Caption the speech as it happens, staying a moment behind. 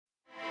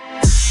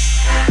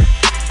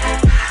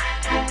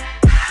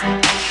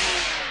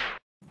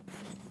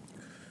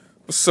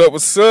What's up?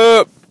 What's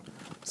up?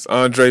 It's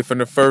Andre from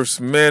the First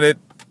Minute,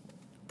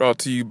 brought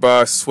to you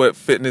by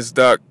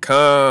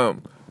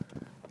sweatfitness.com.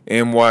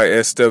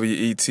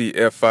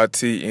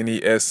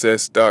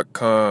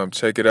 MYSWETFITNESS.com.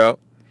 Check it out.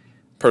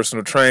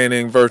 Personal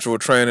training, virtual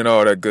training,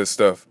 all that good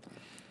stuff.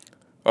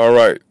 All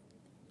right.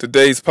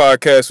 Today's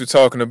podcast, we're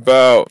talking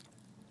about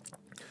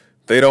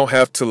they don't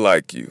have to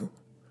like you.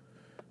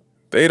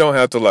 They don't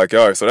have to like you.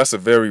 All right, so that's a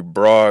very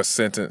broad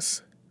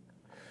sentence.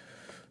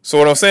 So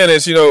what I'm saying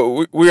is,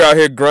 we're out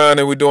here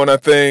grinding, we're doing our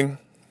thing.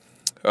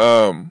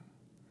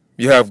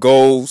 You have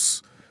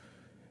goals,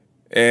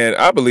 and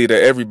I believe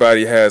that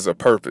everybody has a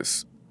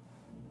purpose.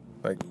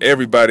 Like,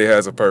 everybody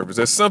has a purpose.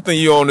 There's something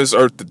you on this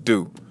earth to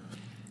do.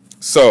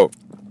 So,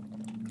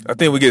 I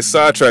think we get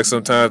sidetracked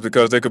sometimes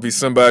because there could be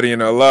somebody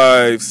in our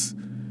lives.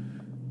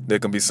 There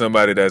can be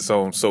somebody that's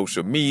on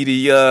social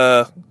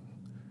media.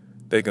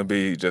 They can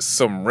be just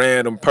some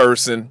random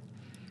person.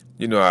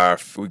 We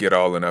get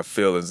all in our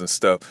feelings and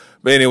stuff.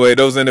 But anyway,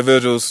 those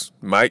individuals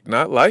might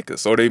not like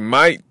us, or they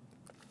might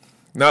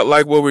not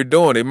like what we're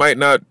doing. They might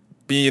not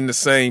be in the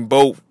same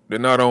boat. They're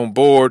not on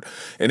board.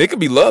 And it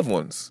could be loved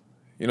ones.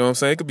 You know what I'm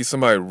saying? It could be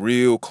somebody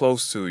real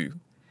close to you.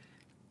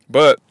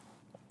 But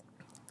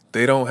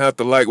they don't have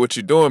to like what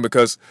you're doing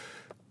because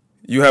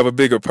you have a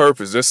bigger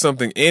purpose. There's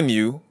something in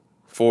you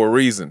for a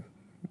reason.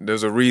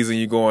 There's a reason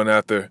you're going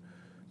after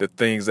the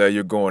things that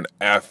you're going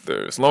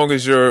after. As long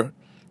as your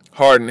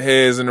heart and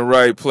head's in the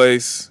right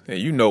place, and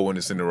you know when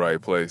it's in the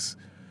right place,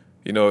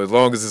 as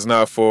long as it's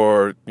not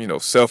for,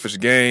 selfish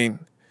gain,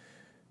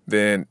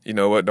 then, you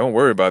know what, don't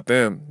worry about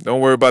them. Don't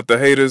worry about the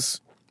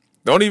haters.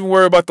 Don't even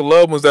worry about the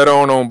loved ones that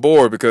aren't on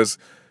board, because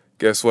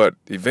guess what?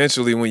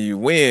 Eventually when you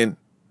win,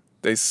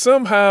 they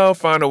somehow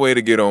find a way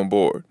to get on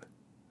board.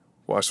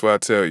 Watch what I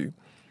tell you.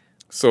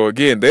 So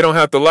again, they don't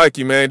have to like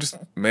you, man. Just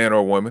man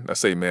or woman. I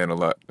say man a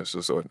lot. That's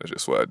just what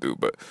I do.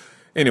 But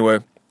anyway,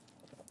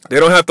 they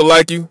don't have to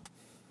like you.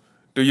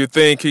 Do your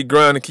thing. Keep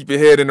grinding. Keep your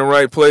head in the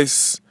right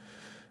place.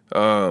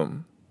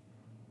 And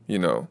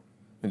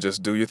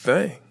just do your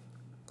thing.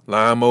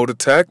 Line mode,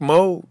 attack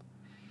mode.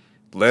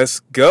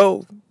 Let's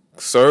go.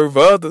 Serve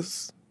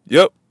others.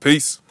 Yep.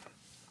 Peace.